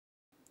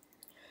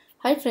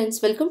Hi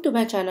friends, welcome to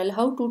my channel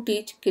How to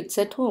Teach Kids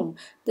at Home.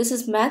 This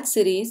is Math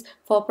series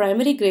for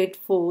primary grade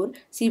 4,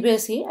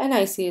 CBSE and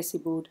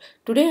ICSE board.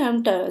 Today I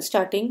am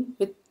starting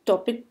with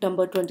topic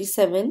number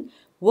 27,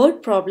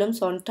 word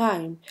problems on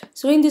time.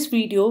 So in this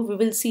video we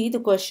will see the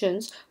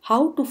questions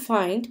how to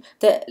find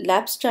the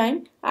elapsed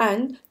time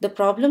and the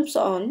problems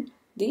on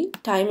the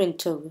time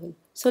interval.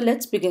 So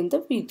let's begin the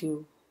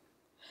video.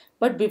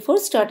 But before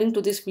starting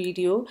to this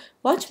video,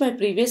 watch my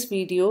previous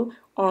video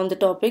on the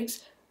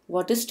topics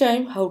what is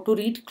time, how to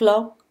read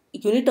clock,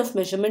 unit of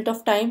measurement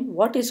of time,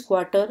 what is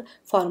quarter,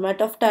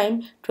 format of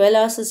time,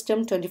 12-hour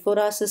system,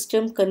 24-hour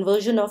system,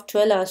 conversion of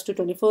 12 hours to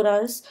 24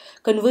 hours,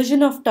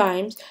 conversion of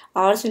times,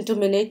 hours into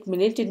minute,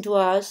 minute into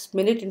hours,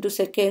 minute into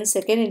second,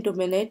 second into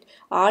minute,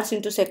 hours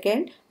into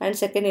second and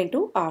second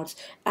into hours.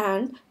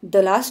 And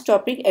the last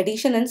topic,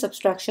 addition and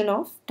subtraction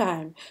of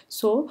time.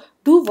 So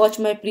do watch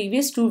my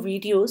previous two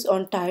videos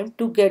on time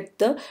to get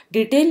the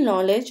detailed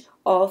knowledge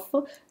of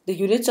the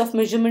units of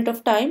measurement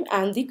of time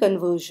and the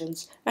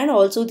conversions and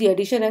also the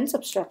addition and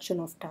subtraction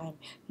of time.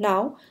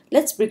 Now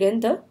let's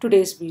begin the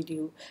today's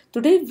video.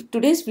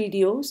 Today's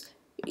videos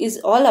is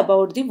all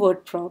about the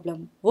word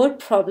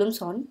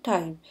problems on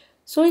time.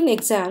 So in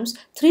exams,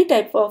 three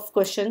types of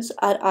questions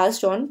are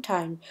asked on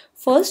time.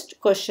 First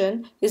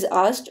question is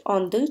asked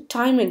on the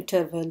time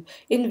interval,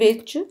 in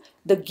which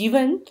the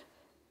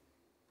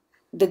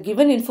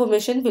given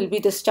information will be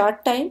the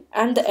start time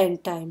and the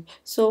end time.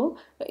 So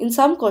in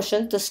some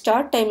questions the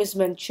start time is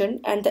mentioned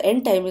and the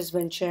end time is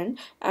mentioned,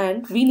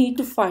 and we need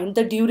to find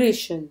the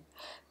duration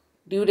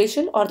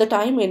or the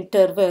time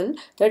interval,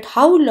 that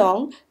how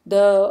long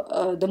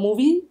the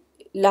movie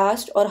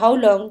lasts or how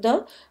long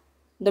the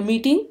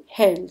meeting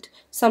held,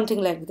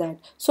 something like that.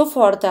 So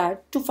for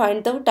that, to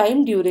find the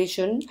time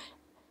duration,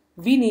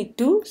 we need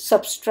to do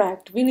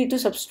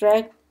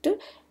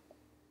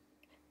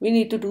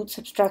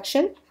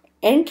subtraction,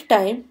 end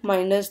time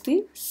minus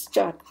the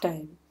start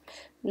time.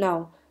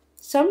 Now,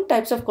 some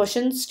types of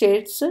question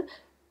states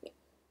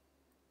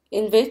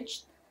in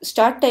which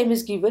start time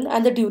is given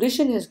and the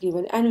duration is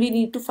given, and we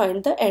need to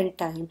find the end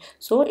time.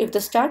 So if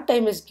the start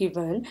time is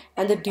given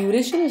and the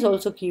duration is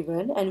also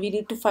given and we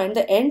need to find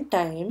the end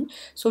time,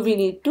 so we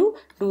need to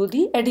do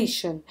the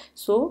addition.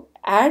 So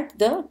add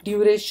the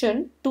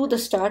duration to the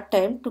start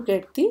time to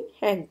get the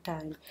end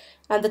time.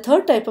 And the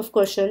third type of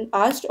question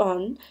asked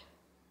on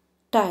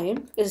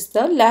time is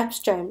the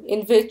elapsed time,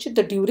 in which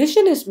the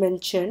duration is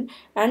mentioned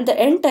and the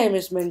end time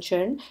is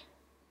mentioned,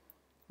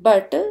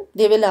 but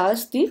they will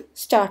ask the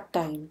start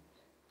time.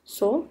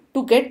 So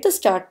to get the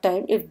start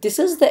time, if this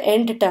is the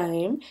end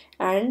time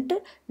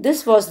and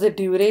this was the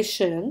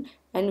duration,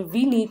 and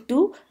we need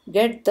to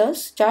get the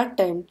start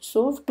time.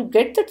 So to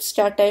get that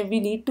start time, we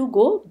need to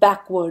go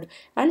backward,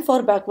 and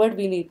for backward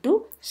we need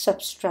to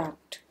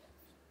subtract.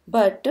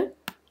 But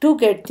to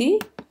get the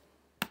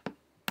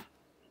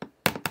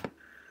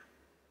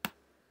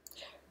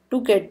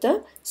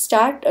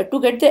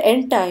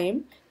end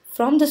time,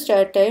 from the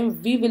start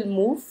time we will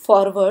move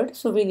forward,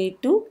 so we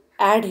need to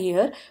add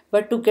here.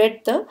 But to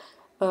get the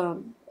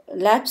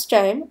elapsed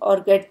time or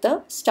get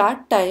the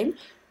start time,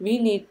 we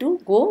need to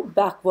go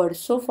backward.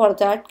 So for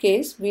that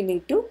case we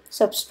need to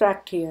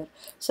subtract here.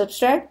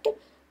 Subtract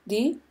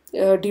the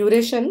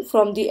duration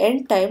from the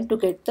end time to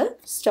get the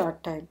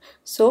start time.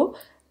 So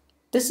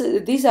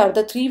these are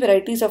the three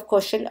varieties of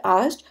question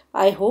asked.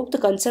 I hope the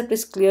concept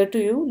is clear to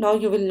you. Now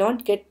you will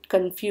not get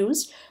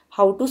confused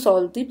how to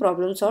solve the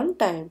problems on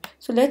time.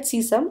 So let's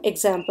see some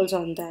examples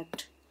on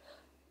that.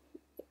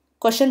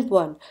 Question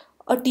 1.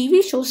 A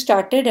TV show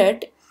started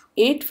at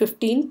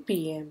 8:15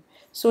 p.m.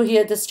 So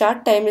here the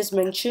start time is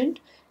mentioned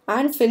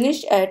and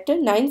finished at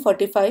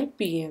 9:45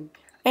 p.m.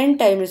 End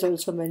time is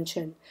also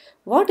mentioned.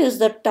 What is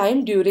the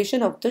time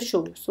duration of the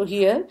show? So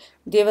here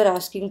they were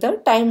asking the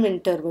time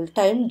interval,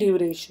 time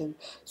duration.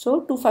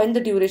 So to find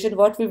the duration,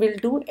 what we will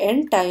do,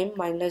 end time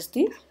minus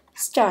the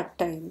start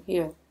time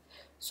here.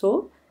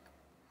 So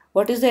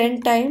what is the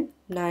end time?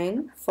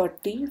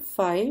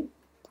 9:45.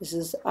 This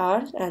is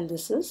hour and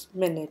this is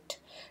minute.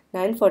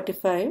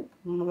 9:45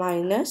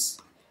 minus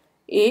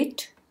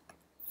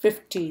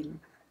 8:15.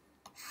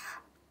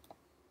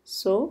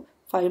 So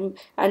 5,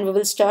 and we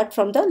will start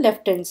from the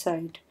left hand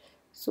side.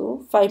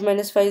 So 5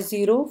 minus 5 is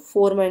 0,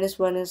 4 minus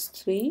 1 is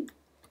 3,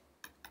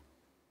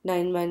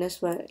 9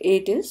 minus 1,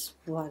 8 is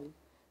 1.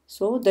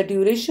 So the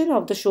duration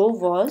of the show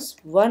was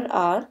 1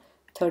 hour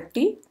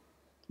 30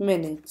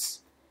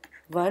 minutes.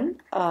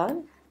 1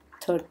 hour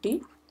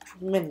 30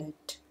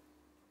 minutes.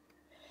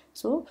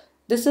 So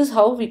this is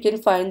how we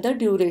can find the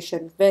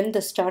duration when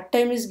the start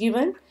time is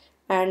given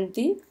and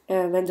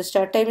when the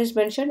start time is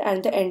mentioned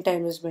and the end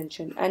time is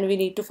mentioned, and we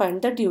need to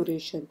find the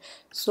duration.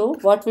 So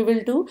what we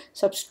will do,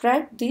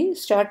 subtract the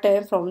start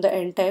time from the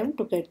end time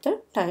to get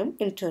the time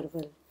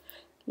interval.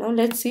 Now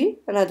let's see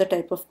another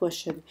type of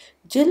question.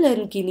 Jill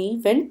and Ginny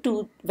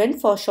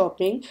went for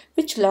shopping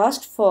which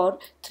lasts for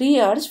 3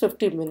 hours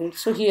 50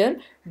 minutes. So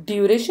here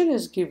duration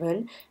is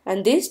given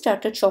and they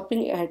started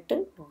shopping at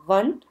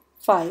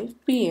 1:05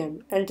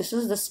 p.m. and this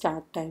is the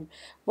start time.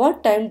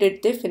 What time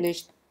did they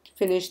finish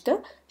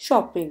the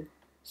shopping?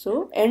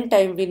 So end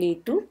time we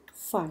need to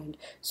find.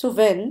 So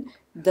when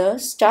the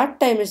start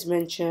time is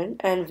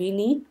mentioned and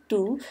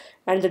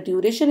the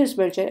duration is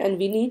mentioned and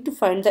we need to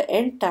find the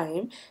end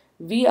time,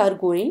 we are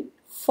going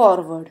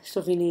forward.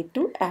 So we need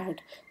to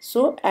add.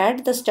 So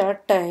add the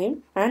start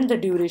time and the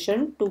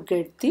duration to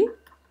get the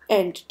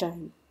end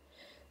time.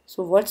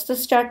 So what's the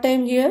start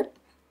time here?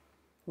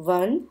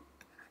 1,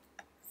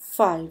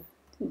 5.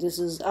 This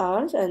is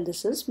hours and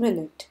this is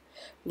minute.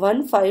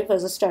 1, 5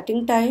 as a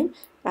starting time,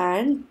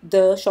 and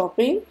the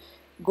shopping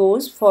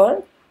goes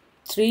for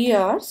 3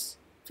 hours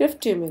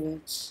 50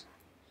 minutes.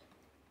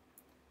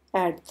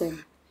 Add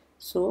them.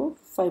 So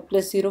 5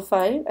 plus 0,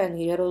 5, and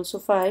here also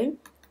 5,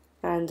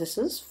 and this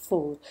is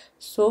 4.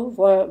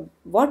 So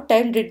what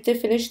time did they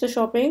finish the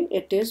shopping?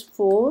 It is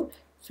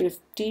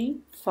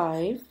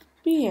 4:55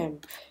 p.m.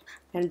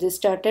 and they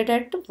started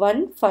at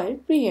 1:05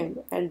 p.m.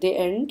 and they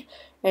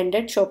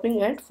ended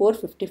shopping at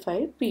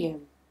 4:55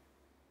 p.m.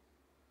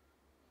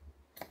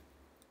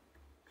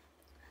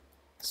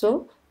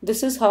 So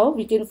this is how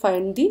we can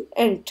find the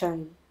end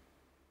time.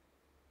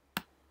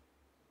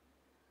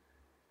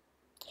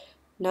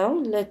 Now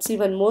let's see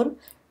one more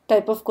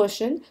type of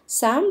question.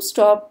 Sam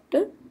stopped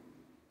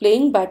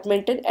playing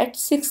badminton at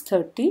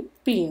 6:30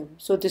 p.m.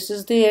 So this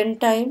is the end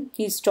time.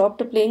 He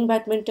stopped playing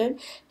badminton.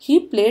 He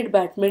played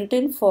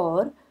badminton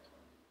for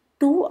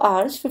 2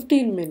 hours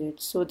 15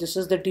 minutes. So this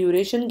is the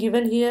duration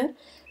given here.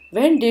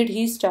 When did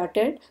he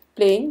started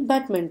playing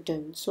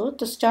badminton? So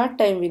the start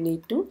time we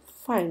need to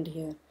find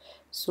here.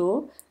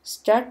 So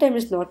start time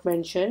is not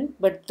mentioned,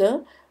 but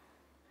the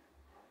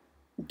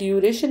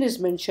duration is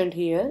mentioned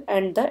here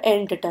and the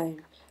end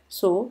time.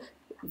 So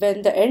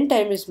when the end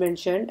time is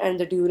mentioned and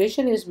the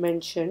duration is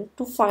mentioned,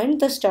 to find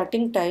the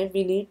starting time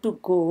we need to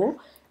go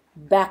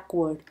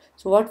backward.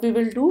 So what we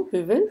will do?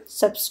 We will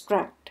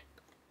subtract.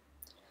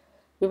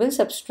 We will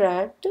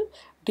subtract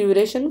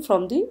duration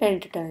from the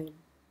end time.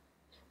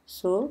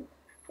 So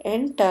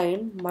end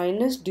time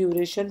minus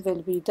duration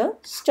will be the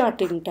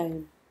starting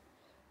time.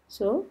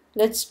 So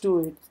let's do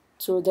it.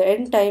 So the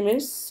end time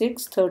is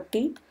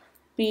 6:30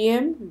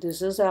 p.m.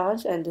 This is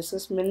hours and this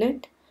is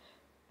minute,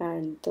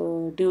 and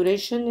the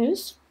duration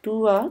is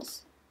 2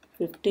 hours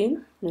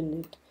 15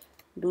 minutes.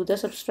 Do the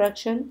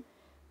subtraction.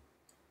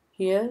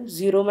 Here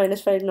 0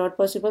 minus 5 not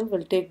possible.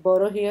 We'll take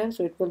borrow here,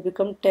 so it will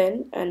become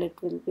 10 and it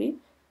will be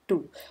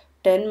 2.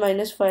 10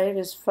 minus 5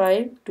 is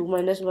 5. 2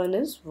 minus 1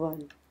 is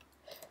 1.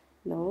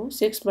 Now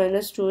 6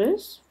 minus 2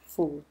 is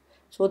 4.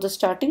 So the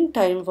starting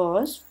time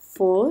was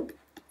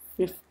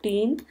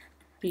 4:15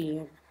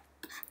 p.m.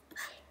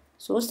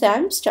 So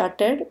Sam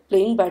started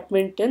playing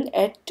badminton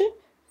at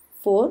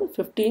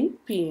 4:15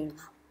 p.m.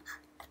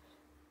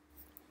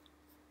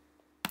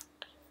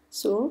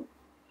 So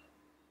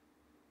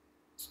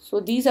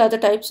these are the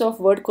types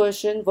of word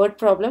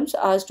problems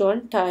asked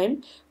on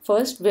time.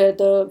 First, where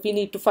we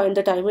need to find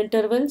the time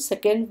interval.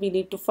 Second, we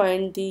need to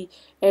find the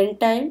end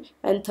time.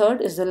 And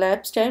third is the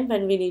elapsed time,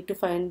 when we need to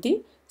find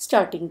the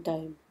starting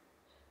time.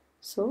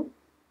 So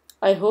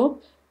I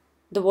hope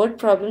the word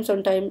problems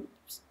on time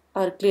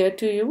are clear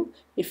to you.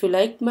 If you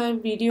like my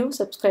video,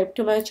 subscribe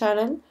to my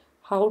channel,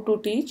 How to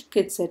Teach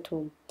Kids at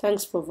Home.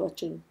 Thanks for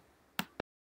watching.